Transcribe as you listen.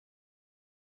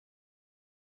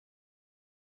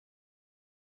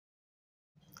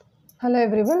Hello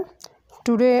everyone.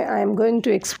 Today I am going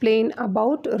to explain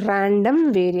about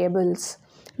random variables.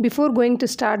 Before going to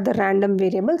start the random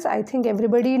variables, I think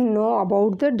everybody know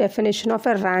about the definition of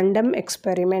a random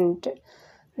experiment.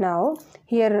 Now,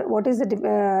 here what is the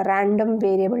random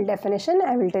variable definition?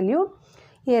 I will tell you.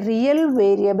 A real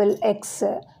variable x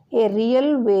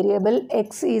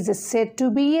is said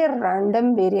to be a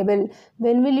random variable.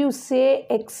 When will you say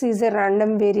x is a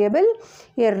random variable?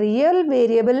 A real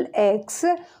variable x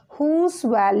whose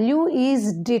value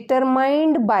is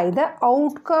determined by the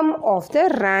outcome of the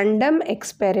random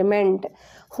experiment.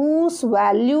 Whose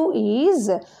value is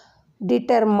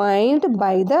determined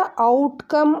by the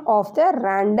outcome of the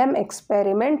random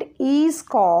experiment is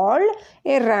called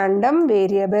a random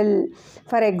variable.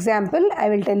 For example, I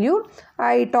will tell you,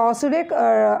 I tossed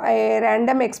a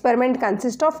random experiment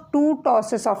consists of two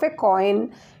tosses of a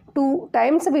coin. 2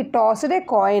 times we tossed a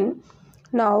coin.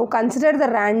 Now consider the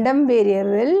random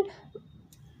variable.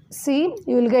 See,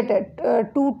 you will get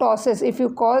two tosses. If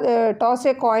you toss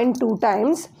a coin 2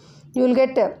 times, you will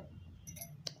get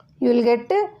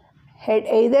head,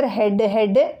 either head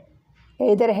tail,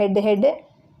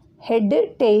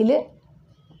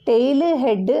 tail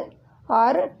head,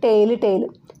 or tail.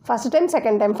 First time,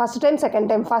 second time, first time, second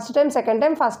time, first time, second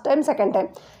time, first time, second time.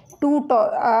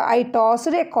 I tossed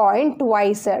a coin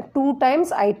twice. 2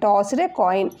 times I tossed a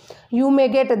coin. You may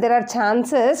get, there are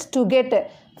chances to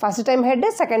get first time head,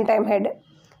 second time head.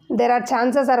 There are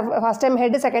chances are first time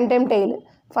head, second time tail.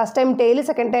 First time tail,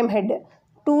 second time head.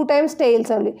 2 times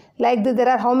tails only. Like this, there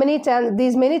are how many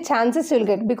these many chances you will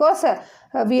get, because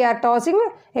we are tossing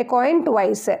a coin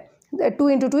twice. 2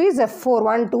 into 2 is 4.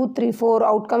 1, 2, 3, 4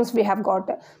 outcomes we have got.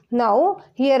 Now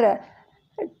here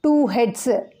 2 heads,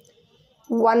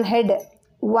 1 head,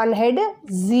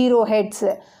 0 heads.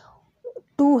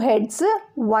 2 heads,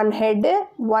 1 head,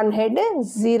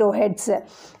 0 heads.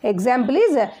 Example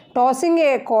is tossing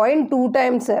a coin 2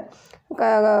 times.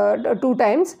 2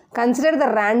 times. Consider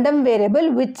the random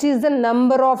variable, which is the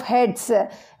number of heads.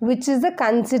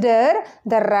 Consider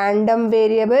the random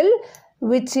variable,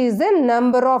 which is the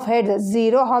number of heads.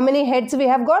 0. How many heads we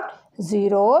have got?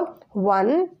 0,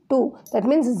 1, 2. That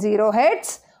means 0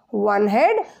 heads, 1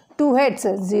 head, 2 heads.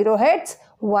 0 heads,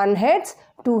 1 heads,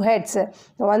 2 heads.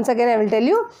 Once again I will tell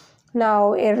you.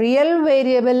 Now a real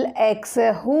variable x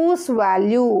whose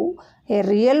value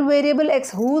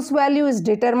is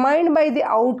determined by the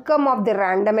outcome of the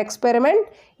random experiment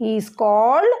is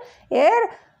called a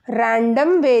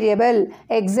random variable.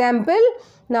 Example,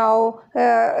 now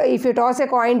if you toss a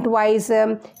coin twice,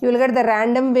 you will get the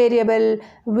random variable,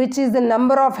 which is the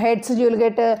number of heads. You will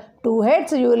get 2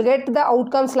 heads. You will get the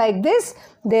outcomes like this.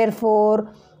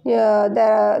 Therefore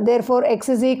x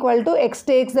is equal to, x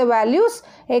takes the values,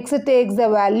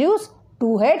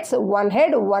 2 heads, 1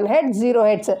 head, 0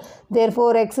 heads.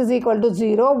 Therefore x is equal to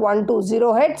 0, 1, 2,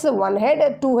 0 heads, 1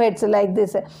 head, 2 heads, like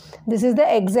this. This is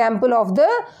the example of the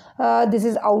this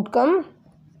is outcome.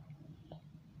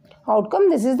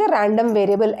 This is the random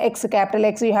variable x, capital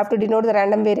X. You have to denote the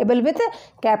random variable with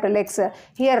capital X.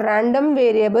 Here random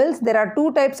variables, there are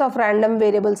 2 types of random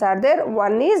variables are there.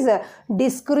 One is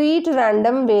discrete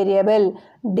random variable.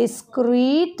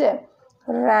 Discrete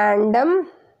random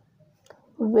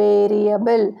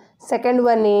variable. Second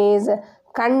one is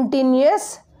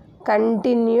continuous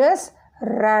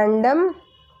random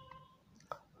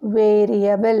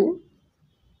variable.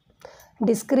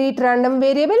 Discrete random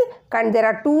variable, and there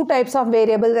are 2 types of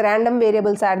variables, random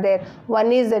variables are there.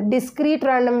 One is discrete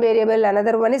random variable,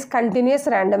 another one is continuous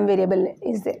random variable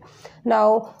is there.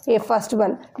 Now a first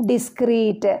one,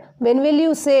 discrete. When will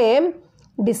you say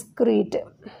discrete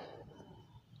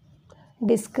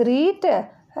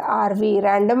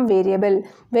random variable?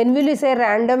 When will you say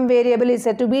random variable is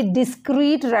said to be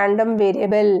discrete random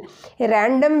variable? A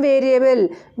random variable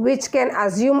which can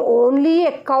assume only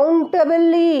a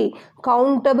countably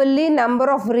number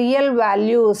of real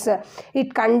values.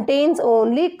 It contains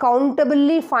only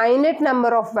countably finite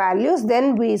number of values.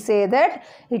 Then we say that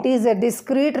it is a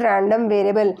discrete random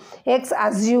variable. X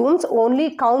assumes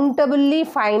only countably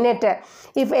finite.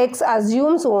 If x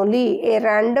assumes only a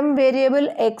random variable,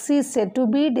 x is said to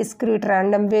be discrete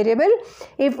random variable.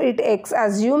 If x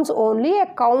assumes only a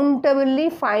countably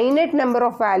finite number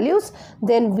of values,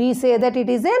 then we say that it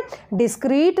is a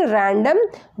discrete random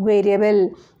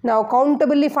variable. Now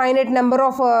countably finite number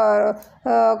of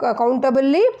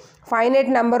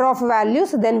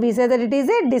values, then we say that it is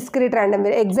a discrete random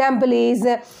variable.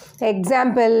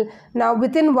 Example, now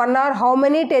within 1 hour how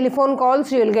many telephone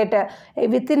calls you will get?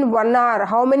 Within 1 hour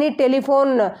how many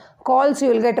telephone calls you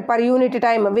will get per unit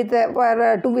time within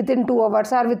 2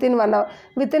 hours or within 1 hour?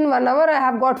 Within 1 hour I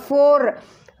have got 4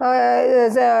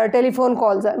 telephone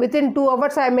calls. Within 2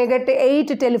 hours I may get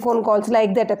 8 telephone calls,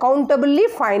 like that, countably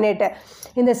finite.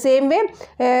 In the same way,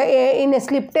 in a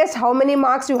slip test, how many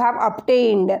marks you have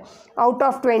obtained? Out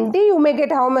of 20, you may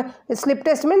get how many. Slip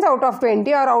test means out of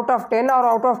 20 or out of 10 or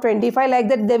out of 25, like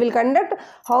that they will conduct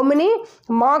how many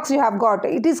marks you have got.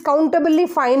 It is countably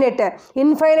finite.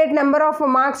 Infinite number of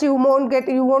marks you won't get,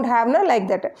 you won't have, no, like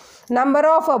that. Number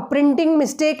of printing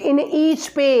mistake in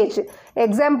each page.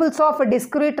 Examples of a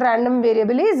discrete random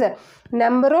variable is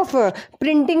number of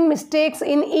printing mistakes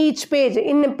in each page.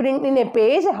 In a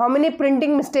page, how many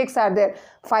printing mistakes are there?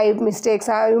 5 mistakes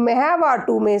you may have, or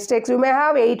 2 mistakes you may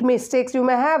have, 8 mistakes you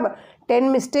may have,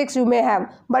 10 mistakes you may have,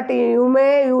 but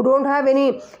you don't have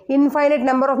any infinite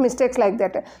number of mistakes like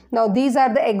that. Now these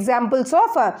are the examples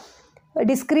of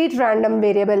discrete random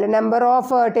variable. Number of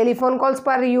telephone calls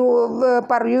per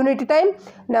unit time,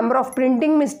 number of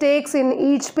printing mistakes in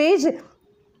each page.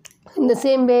 In the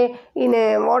same way, in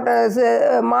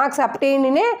marks obtained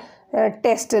in a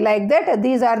test, like that.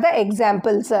 These are the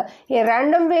examples. A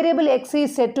random variable x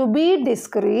is said to be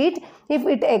discrete if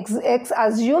it x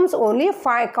assumes only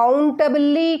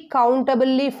countably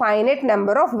finite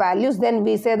number of values, then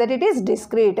we say that it is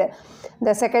discrete.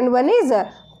 The second one is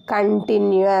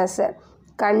continuous.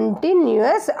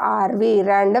 Continuous RV,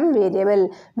 random variable.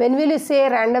 When will you say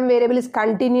random variable is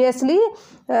continuous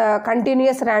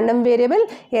random variable?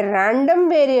 A random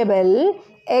variable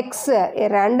x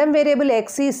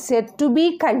is said to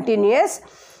be continuous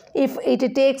if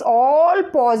it takes all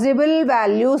possible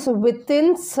values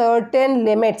within certain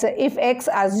limits. If x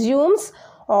assumes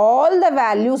all the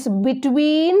values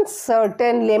between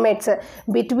certain limits,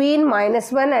 between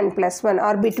 -1 and +1,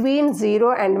 or between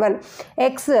 0 and 1.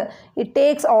 X, it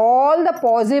takes all the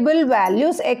possible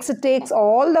values. X takes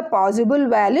all the possible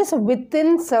values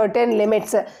within certain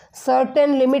limits.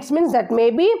 Certain limits means that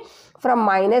may be from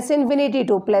 -infinity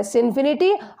to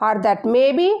 +infinity, or that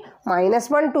may be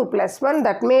 -1 to +1,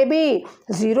 that may be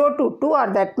 0 to 2, or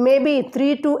that may be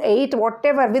 3 to 8,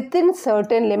 whatever, within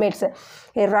certain limits.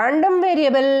 A random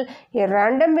variable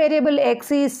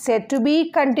x is said to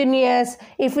be continuous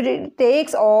if it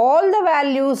takes all the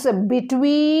values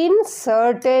between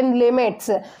certain limits.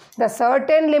 The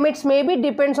certain limits may be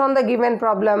depends on the given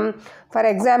problem. For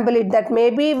example, that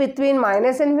may be between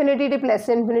 -infinity to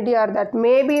 +infinity, or that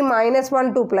may be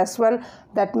 -1 to +1,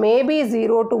 that may be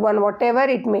 0 to 1, whatever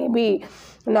it may be.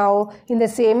 Now, in the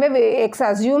same way, x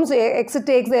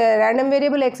takes the random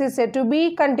variable x is said to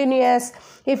be continuous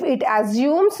if it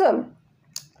assumes,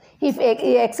 if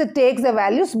x takes the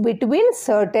values between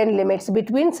certain limits,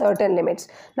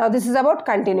 Now, this is about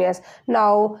continuous.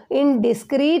 Now, in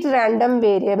discrete random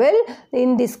variable,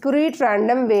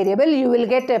 you will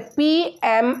get a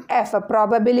PMF,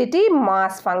 probability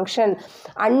mass function.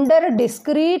 Under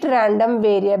discrete random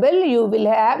variable, you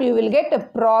will get a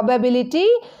probability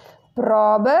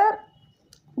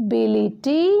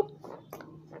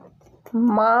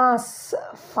mass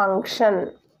function.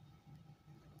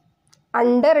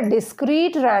 Under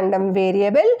discrete random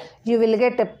variable, you will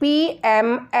get a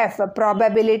PMF,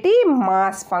 probability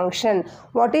mass function.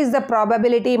 What is the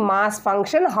probability mass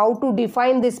function? How to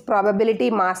define this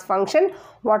probability mass function?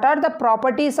 What are the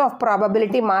properties of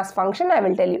probability mass function? I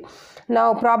will tell you.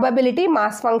 Now, probability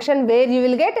mass function, where you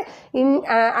will get in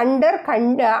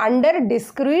under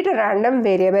discrete random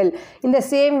variable. In the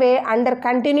same way, under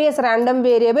continuous random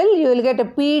variable, you will get a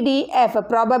PDF,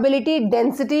 probability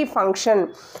density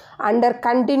function. Under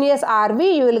continuous RV,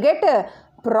 you will get a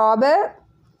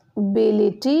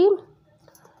probability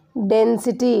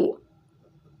density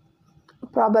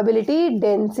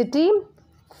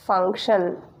function.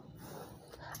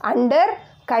 Under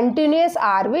continuous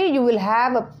RV, you will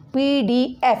have a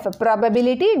PDF,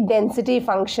 probability density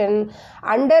function.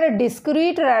 Under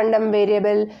discrete random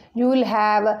variable, you will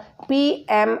have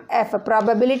PMF,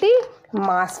 probability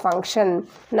mass function.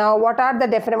 Now, what is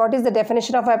the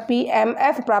definition of a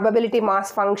PMF, probability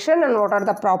mass function, and what are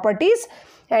the properties?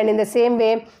 And in the same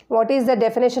way, what is the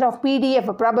definition of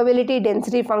PDF, probability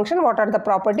density function? What are the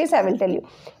properties? I will tell you.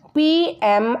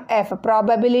 PMF,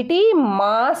 probability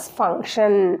mass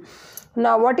function.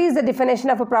 Now, what is the definition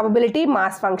of a probability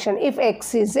mass function? If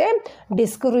x is a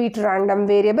discrete random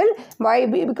variable, why?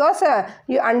 Because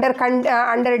you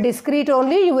under discrete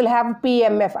only you will have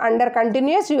PMF. Under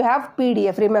continuous you have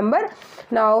PDF. Remember.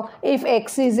 Now, if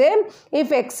x is a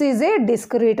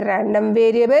discrete random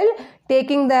variable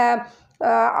taking the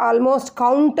almost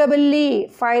countably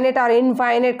finite or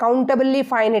infinite, countably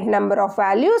finite number of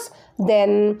values,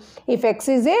 then if x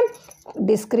is a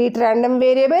discrete random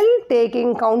variable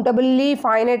taking countably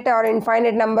finite or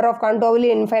infinite number of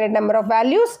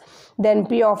values, then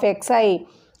p of xi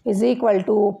is equal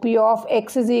to P of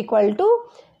x is equal to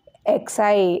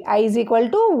xi. I is equal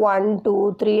to 1,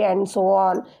 2, 3 and so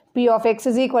on. P of x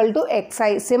is equal to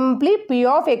xi. Simply P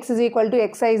of x is equal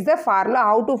to xi is the formula.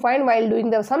 How to find while doing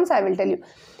the sums I will tell you.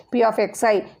 P of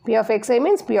xi. P of xi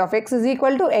means P of x is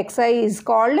equal to xi is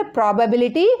called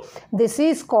probability. This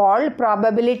is called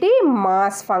probability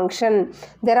mass function.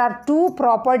 There are two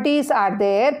properties are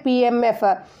there.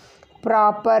 PMF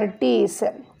properties.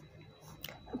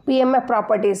 PMF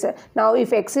properties. Now,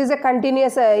 if x is a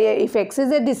continuous, if x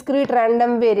is a discrete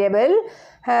random variable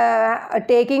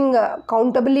taking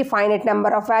countably finite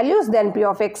number of values, then P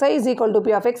of xi is equal to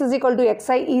P of x is equal to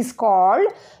xi is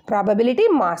called probability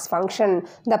mass function.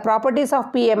 The properties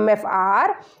of PMF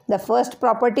are, the first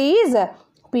property is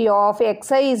P of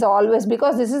xi is always,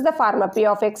 because this is the formula, P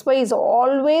of xy is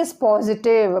always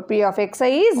positive. P of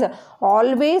xi is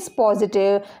always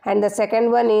positive. And the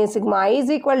second one is sigma I is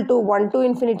equal to 1 to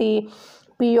infinity.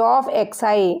 P of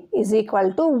xi is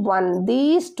equal to 1.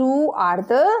 These two are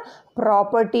the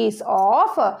properties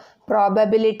of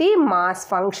probability mass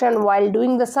function. While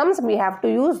doing the sums, we have to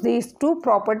use these two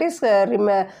properties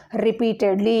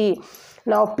repeatedly.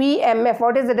 Now PMF,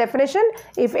 what is the definition?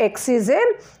 If x is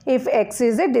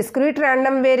a discrete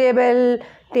random variable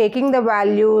taking the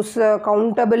values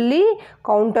countably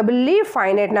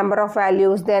finite number of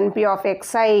values, then P of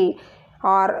xi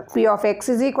or P of x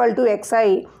is equal to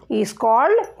xi is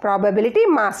called probability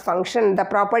mass function. The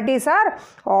properties are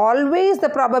always the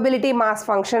probability mass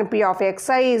function P of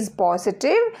xi is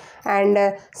positive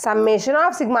and summation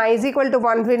of sigma I is equal to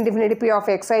 1 to infinity P of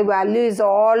xi value is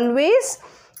always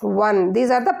 1.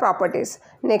 These are the properties.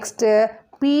 Next,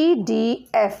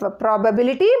 PDF,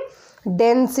 probability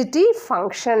density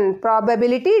function.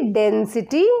 Probability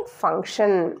density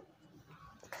function.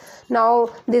 Now,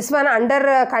 this one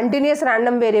under continuous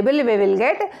random variable we will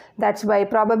get. That's by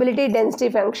probability density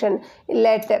function.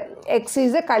 Let x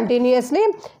is a continuous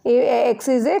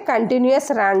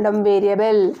random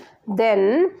variable.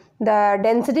 Then the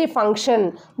density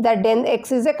function,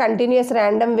 x is a continuous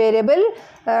random variable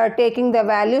taking the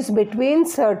values between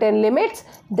certain limits.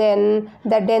 Then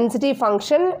the density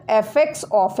function fx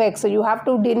of x. So you have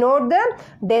to denote the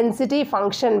density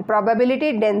function,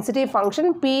 probability density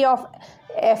function P of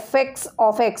fx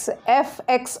of x,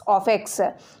 fx of x.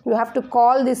 You have to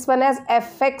call this one as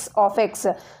fx of x.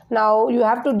 Now you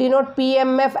have to denote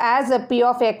PMF as a P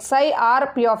of xi or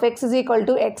P of x is equal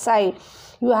to xi.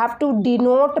 You have to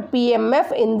denote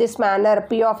PMF in this manner.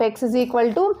 P of x is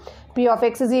equal to xi.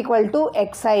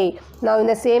 Now in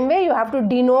the same way you have to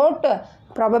denote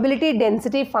probability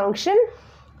density function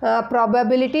with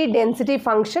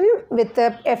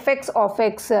fx of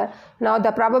x. Now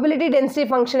the probability density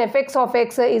function fx of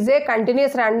x is a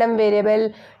continuous random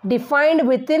variable defined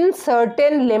within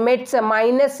certain limits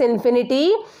minus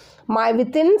infinity,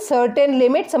 within certain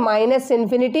limits minus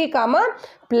infinity comma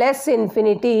plus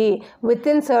infinity,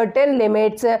 within certain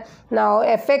limits. Now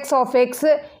fx of x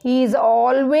is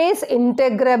always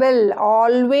integrable,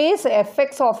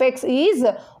 fx of x is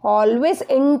always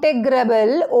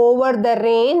integrable over the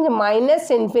range minus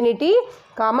infinity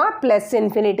comma plus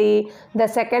infinity. The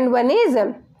second one is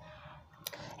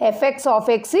fx of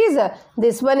x is,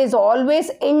 this one is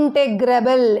always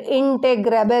integrable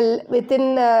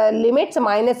within limits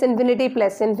minus infinity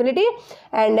plus infinity,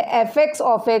 and fx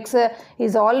of x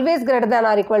is always greater than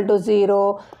or equal to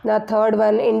 0. The third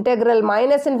one, integral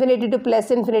minus infinity to plus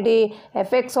infinity,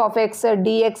 fx of x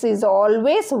dx is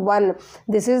always 1.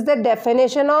 This is the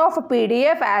definition of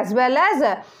PDF as well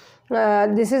as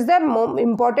this is the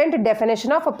important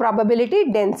definition of a probability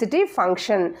density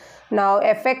function. Now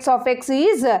fx of x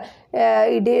is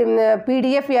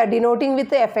PDF we are denoting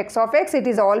with fx of x. It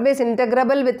is always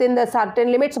integrable within the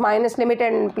certain limits minus limit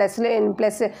and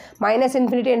minus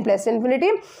infinity and plus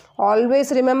infinity.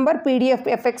 Always remember PDF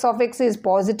fx of x is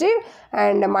positive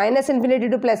and minus infinity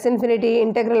to plus infinity,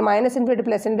 integral minus infinity to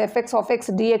plus infinity fx of x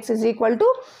dx is equal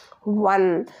to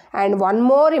 1. And one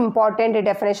more important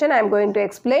definition I am going to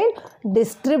explain,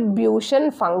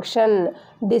 distribution function.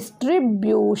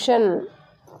 Distribution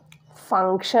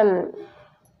function.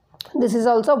 This is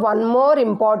also one more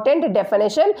important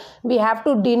definition. We have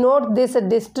to denote this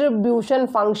distribution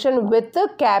function with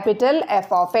capital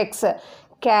F of x.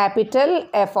 Capital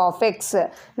F of x.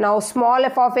 Now small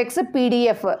f of x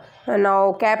PDF.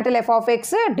 Now capital F of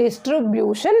x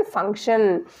distribution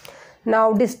function.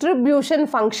 Now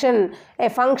defined a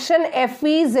function f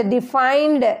is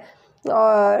defined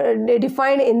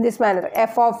in this manner,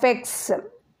 f of x.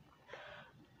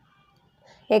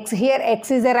 Here x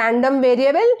is a random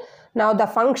variable. Now the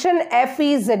function f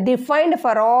is defined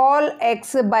for all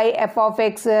x by f of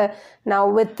x. Now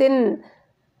within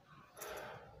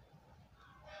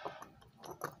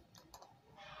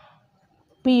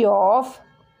P of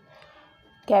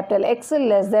capital X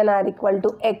less than or equal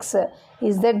to X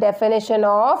is the definition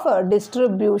of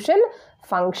distribution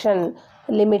function.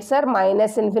 Limits are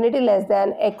minus infinity less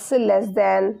than X less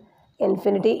than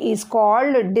infinity is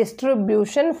called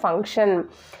distribution function.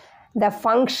 The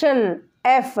function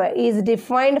f is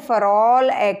defined for all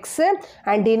x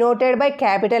and denoted by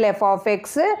capital F of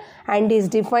x and is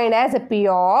defined as P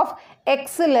of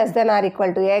x less than or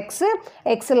equal to x.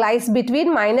 X lies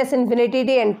between minus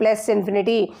infinity and plus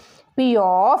infinity. P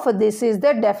of, this is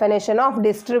the definition of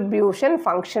distribution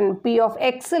function. P of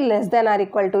x less than or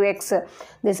equal to x.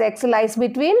 This x lies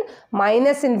between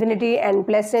minus infinity and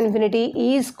plus infinity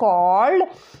is called,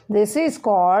 this is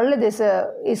called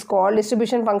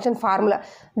distribution function formula.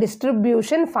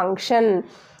 Distribution function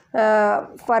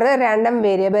for a random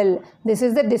variable. This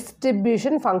is the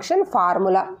distribution function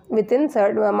formula within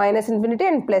minus infinity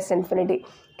and plus infinity.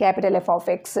 Capital F of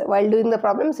x. While doing the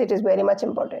problems, it is very much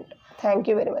important. Thank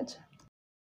you very much.